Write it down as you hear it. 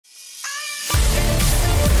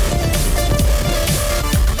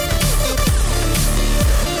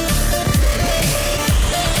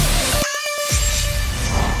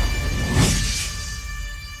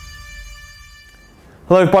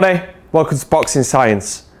Hello everybody, welcome to Boxing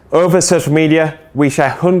Science. Over social media, we share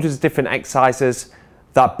hundreds of different exercises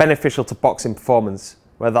that are beneficial to boxing performance,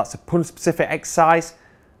 whether that's a punch-specific exercise,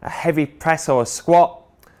 a heavy press or a squat,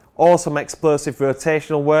 or some explosive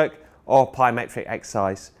rotational work or plyometric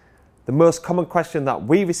exercise. The most common question that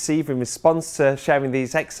we receive in response to sharing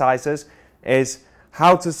these exercises is,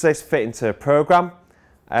 how does this fit into a program?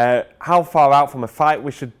 How far out from a fight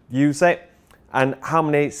we should use it? And how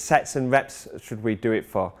many sets and reps should we do it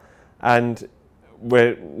for? And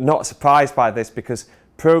we're not surprised by this because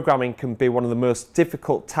programming can be one of the most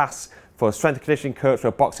difficult tasks for a strength and conditioning coach or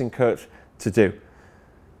a boxing coach to do.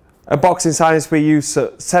 At Boxing Science, we use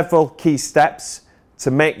several key steps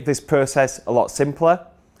to make this process a lot simpler,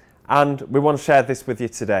 and we want to share this with you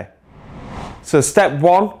today. So step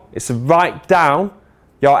one is to write down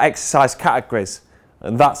your exercise categories,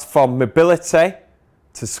 and that's from mobility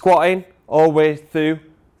to squatting, all the way through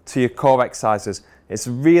to your core exercises. It's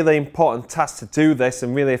a really important task to do this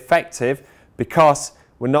and really effective because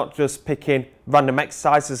we're not just picking random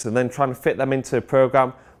exercises and then trying to fit them into a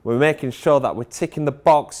program. We're making sure that we're ticking the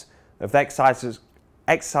box of the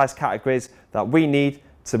exercise categories that we need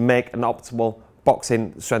to make an optimal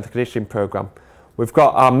boxing strength and conditioning program. We've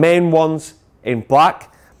got our main ones in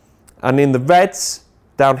black, and in the reds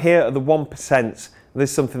down here are the 1%. This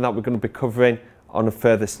is something that we're going to be covering on a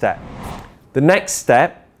further step. The next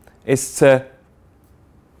step is to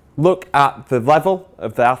look at the level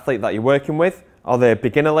of the athlete that you're working with. Are they a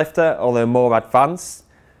beginner lifter or they're more advanced?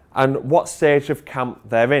 And what stage of camp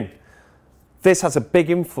they're in. This has a big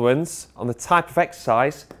influence on the type of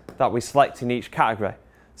exercise that we select in each category.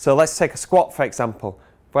 So let's take a squat for example.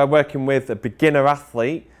 If we're working with a beginner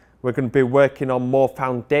athlete, we're going to be working on more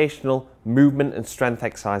foundational movement and strength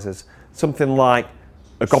exercises. Something like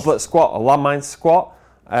a goblet squat, a landmine squat,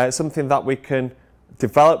 something that we can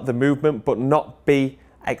develop the movement but not be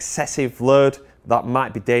excessive load that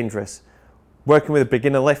might be dangerous. Working with a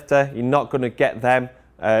beginner lifter, you're not going to get them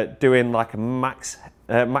doing like a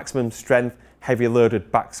maximum strength heavy loaded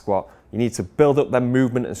back squat. You need to build up their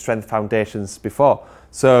movement and strength foundations before.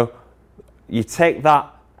 So you take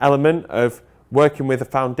that element of working with a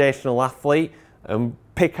foundational athlete and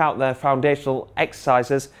pick out their foundational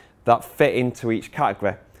exercises that fit into each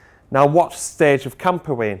category. Now, what stage of camp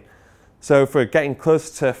are we in? So if we're getting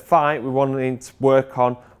close to a fight, we want to work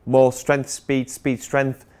on more strength, speed,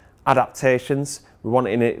 strength adaptations. We want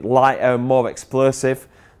it lighter, more explosive.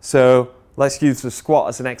 So let's use the squat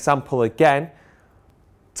as an example again.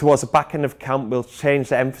 Towards the back end of camp, we'll change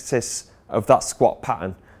the emphasis of that squat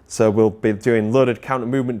pattern. So we'll be doing loaded counter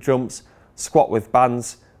movement jumps, squat with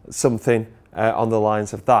bands, something on the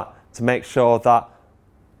lines of that, to make sure that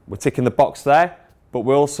we're ticking the box there, but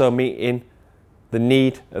we're also meeting the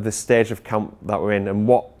need of the stage of camp that we're in and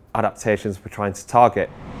what adaptations we're trying to target.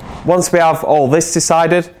 Once we have all this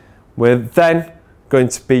decided, we're then going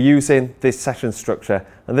to be using this session structure.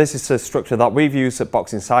 And this is a structure that we've used at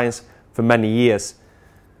Boxing Science for many years.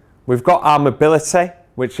 We've got our mobility,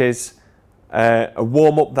 which is a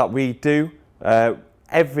warm-up that we do.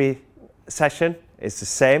 Every session is the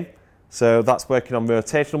same. So that's working on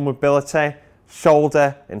rotational mobility,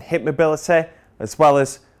 shoulder and hip mobility, as well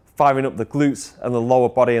as firing up the glutes and the lower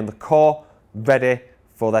body and the core, ready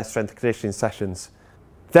for their strength and conditioning sessions.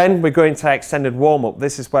 Then we're going to extended warm-up.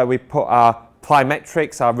 This is where we put our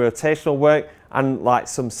plyometrics, our rotational work, and like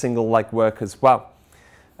some single leg work as well.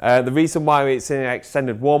 The reason why it's in an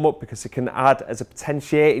extended warm-up, because it can add as a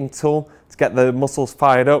potentiating tool to get the muscles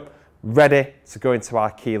fired up, ready to go into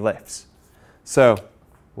our key lifts. So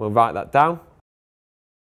we'll write that down.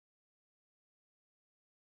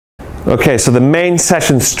 Okay, so the main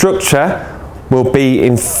session structure will be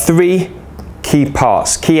in 3 key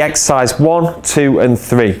parts. Key exercise 1, 2 and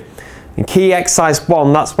 3. In key exercise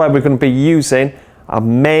 1, that's where we're going to be using our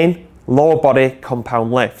main lower body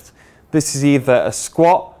compound lift. This is either a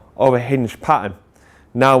squat or a hinge pattern.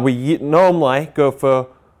 Now we normally go for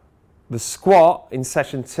the squat in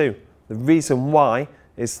session 2. The reason why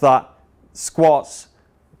is that squats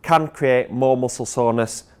can create more muscle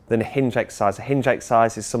soreness than a hinge exercise. A hinge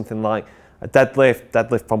exercise is something like a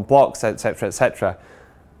deadlift from blocks, etc., etc.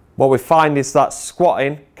 What we find is that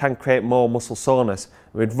squatting can create more muscle soreness.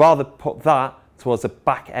 We'd rather put that towards the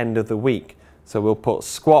back end of the week. So we'll put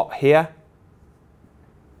squat here,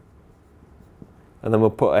 and then we'll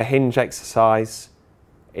put a hinge exercise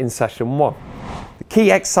in session 1. The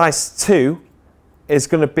key exercise 2 is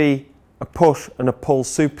going to be a push and a pull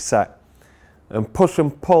superset. And push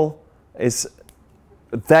and pull is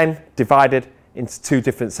then divided into 2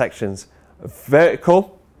 different sections: a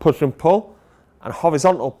vertical push and pull and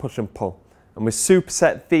horizontal push and pull. And we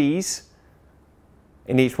superset these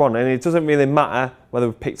in each one, and it doesn't really matter whether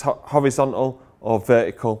we picked horizontal or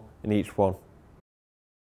vertical in each one.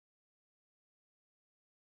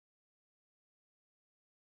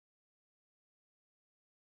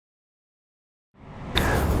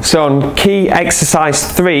 So on key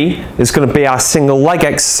exercise 3 is going to be our single leg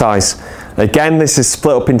exercise. Again, this is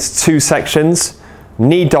split up into 2 sections,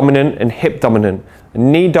 knee dominant and hip dominant. A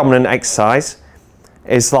knee dominant exercise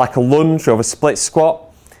is like a lunge or a split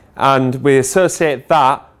squat, and we associate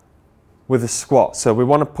that with a squat. So we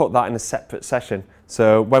want to put that in a separate session.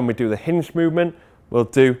 So when we do the hinge movement, we'll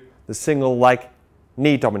do the single leg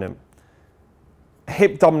knee dominant. A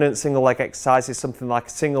hip dominant single leg exercise is something like a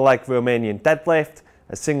single leg Romanian deadlift,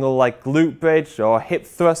 a single leg glute bridge or hip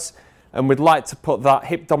thrust, and we'd like to put that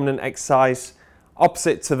hip dominant exercise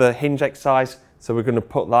opposite to the hinge exercise, so we're going to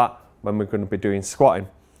put that when we're going to be doing squatting.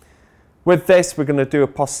 With this, we're going to do a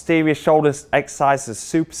posterior shoulder exercise as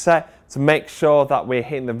a superset to make sure that we're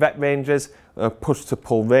hitting the rep ranges and a push to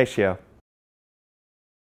pull ratio.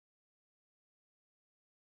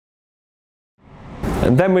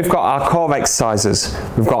 And then we've got our core exercises.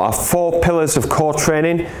 We've got our 4 pillars of core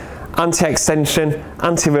training: anti-extension,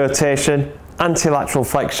 anti-rotation, anti-lateral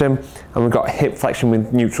flexion, and we've got hip flexion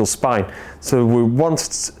with neutral spine. So we want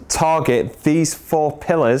to target these 4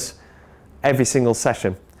 pillars every single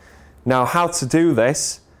session. Now, how to do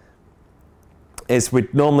this is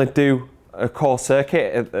we'd normally do a core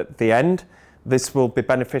circuit at the end. This will be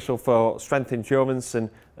beneficial for strength, endurance and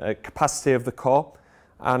capacity of the core,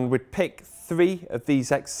 and we'd pick 3 of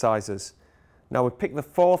these exercises. Now we pick the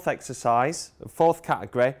 4th exercise, the 4th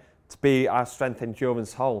category, to be our strength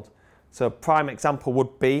endurance hold. So a prime example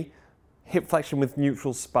would be hip flexion with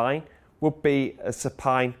neutral spine, would be a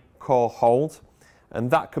supine core hold, and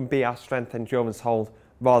that can be our strength endurance hold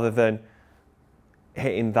rather than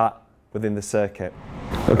hitting that within the circuit.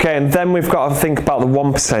 Okay, and then we've got to think about the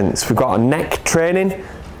 1%. We've got a neck training,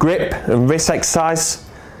 grip and wrist exercise.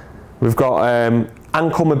 We've got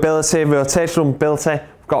ankle mobility, rotational mobility.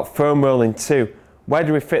 We've got foam rolling too. Where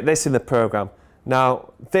do we fit this in the program?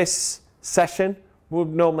 Now, this session would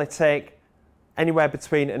normally take anywhere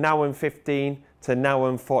between an hour and 15 to an hour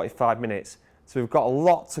and 45 minutes. So we've got a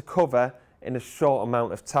lot to cover in a short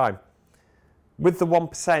amount of time. With the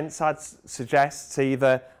 1%, I'd suggest to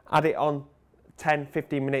either add it on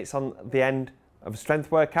 10-15 minutes on the end of a strength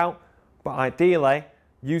workout, but ideally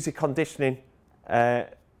use your conditioning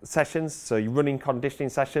sessions, so your running conditioning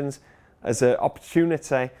sessions, as an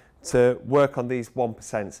opportunity to work on these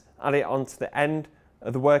 1%. Add it on to the end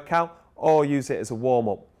of the workout or use it as a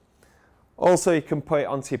warm-up. Also, you can put it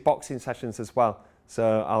onto your boxing sessions as well.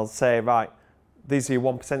 So I'll say, right, these are your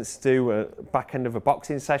 1% to do at the back end of a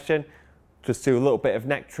boxing session. Just do a little bit of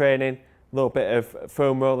neck training, a little bit of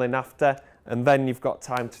foam rolling after, and then you've got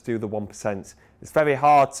time to do the 1%. It's very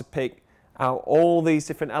hard to pick out all these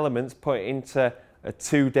different elements, put it into a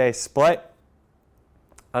 2-day split,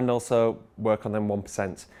 and also work on them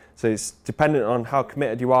 1%. So it's dependent on how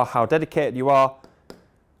committed you are, how dedicated you are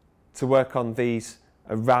to work on these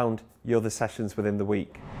around your other sessions within the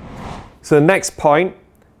week. So the next point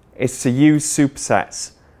is to use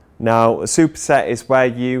supersets. Now, a superset is where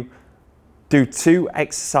you do 2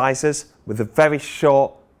 exercises with a very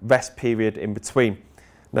short rest period in between.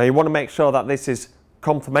 Now, you want to make sure that this is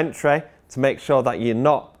complementary to make sure that you're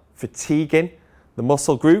not fatiguing the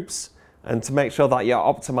muscle groups and to make sure that you're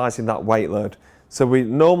optimizing that weight load. So we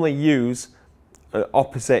normally use an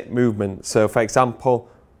opposite movement. So for example,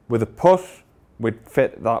 with a push, we'd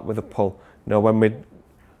fit that with a pull. Now, when we're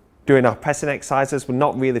doing our pressing exercises, we're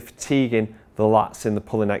not really fatiguing the lats in the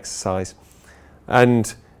pulling exercise.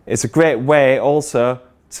 And it's a great way also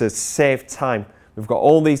to save time. We've got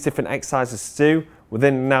all these different exercises to do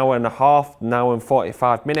within an hour and a half, an hour and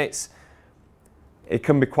 45 minutes. It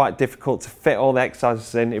can be quite difficult to fit all the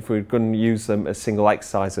exercises in if we're going to use them as single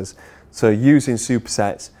exercises. So using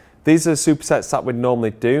supersets. These are the supersets that we'd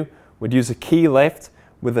normally do. We'd use a key lift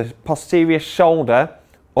with a posterior shoulder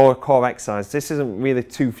or a core exercise. This isn't really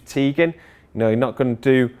too fatiguing. You know, you're not going to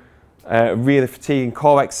do a really fatiguing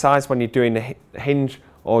core exercise when you're doing a hinge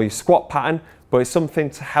or your squat pattern, but it's something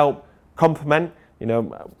to help complement. You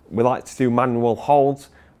know, we like to do manual holds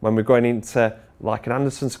when we're going into like an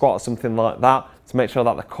Anderson squat or something like that to make sure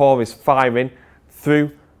that the core is firing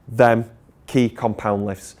through them key compound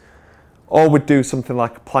lifts. Or we'd do something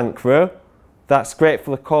like a plank row. That's great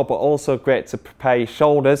for the core, but also great to prepare your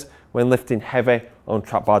shoulders when lifting heavy on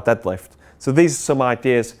trap bar deadlift. So these are some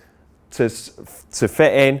ideas to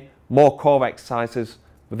fit in more core exercises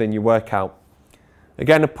within your workout.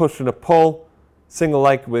 Again, a push and a pull, single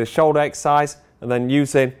leg with a shoulder exercise, and then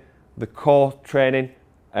using the core training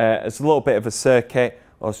as a little bit of a circuit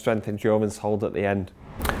or strength endurance hold at the end.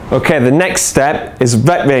 Okay, the next step is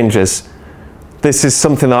rep ranges. This is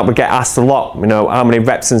something that we get asked a lot, you know, how many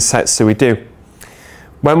reps and sets do we do?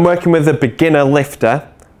 When working with a beginner lifter,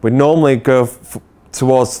 we normally go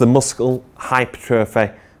towards the muscle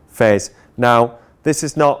hypertrophy phase. Now, this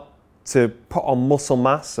is not to put on muscle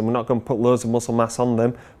mass, and we're not going to put loads of muscle mass on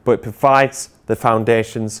them, but it provides the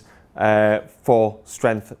foundations for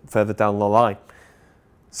strength further down the line.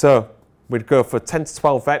 So we'd go for 10 to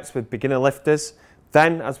 12 reps with beginner lifters.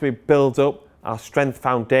 Then as we build up our strength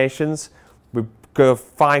foundations, we go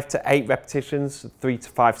 5 to 8 repetitions, 3 to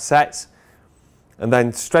 5 sets. And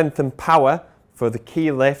then strength and power for the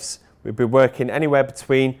key lifts, we'll be working anywhere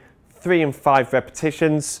between 3 and 5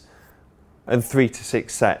 repetitions and 3 to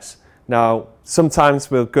 6 sets. Now,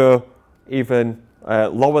 sometimes we'll go even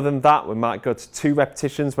lower than that. We might go to 2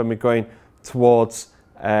 repetitions when we're going towards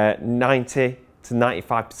 90 to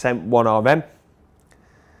 95% 1RM.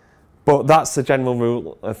 But that's the general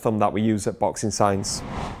rule of thumb that we use at Boxing Science.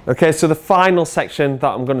 Okay, so the final section that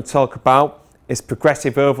I'm going to talk about is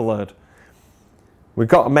progressive overload. We've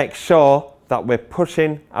got to make sure that we're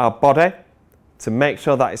pushing our body to make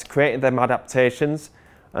sure that it's creating them adaptations,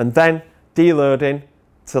 and then deloading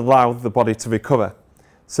to allow the body to recover.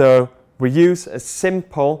 So we use a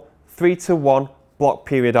simple 3-to-1 block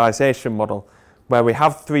periodization model where we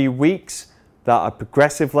have 3 weeks that are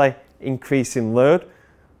progressively increasing load,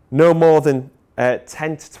 no more than 10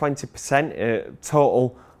 to 20%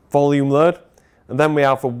 total volume load, and then we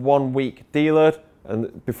have a 1 week deload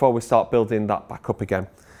and before we start building that back up again.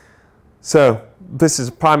 So this is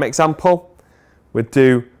a prime example. We'd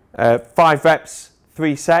do 5 reps,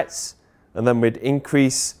 3 sets, and then we'd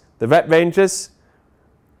increase the rep ranges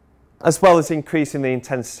as well as increasing the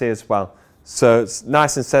intensity as well. So it's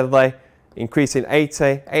nice and steadily increasing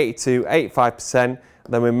 80, 82, 85%, and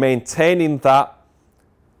then we're maintaining that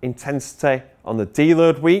intensity on the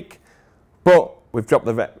deload week, but we've dropped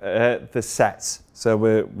the sets. So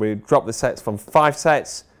we dropped the sets from 5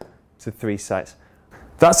 sets to 3 sets.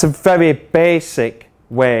 That's a very basic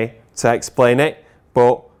way to explain it,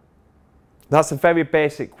 but that's a very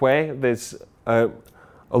basic way. There's a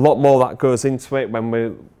lot more that goes into it when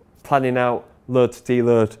we're planning out load to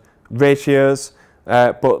deload ratios,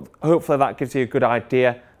 but hopefully that gives you a good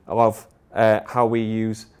idea of how we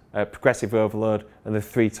use progressive overload and the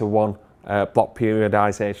 3-to-1 block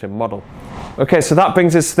periodization model. Okay, so that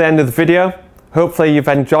brings us to the end of the video. Hopefully you've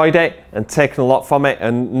enjoyed it and taken a lot from it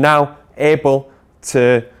and now able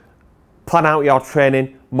to plan out your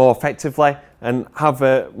training more effectively and have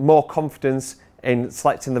more confidence in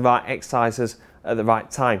selecting the right exercises at the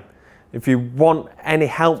right time. If you want any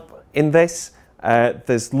help in this,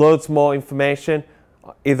 there's loads more information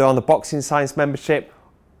either on the Boxing Science membership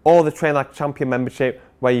or the Train Like a Champion membership,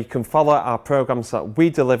 where you can follow our programs that we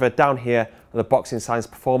deliver down here at the Boxing Science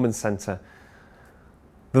Performance Centre.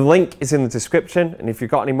 The link is in the description, and if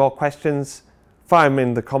you've got any more questions, fire them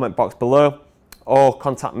in the comment box below or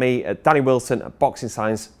contact me at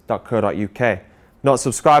dannywilson@boxingscience.co.uk. Not a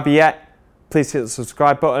subscriber yet? Please hit the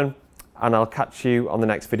subscribe button and I'll catch you on the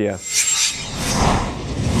next video.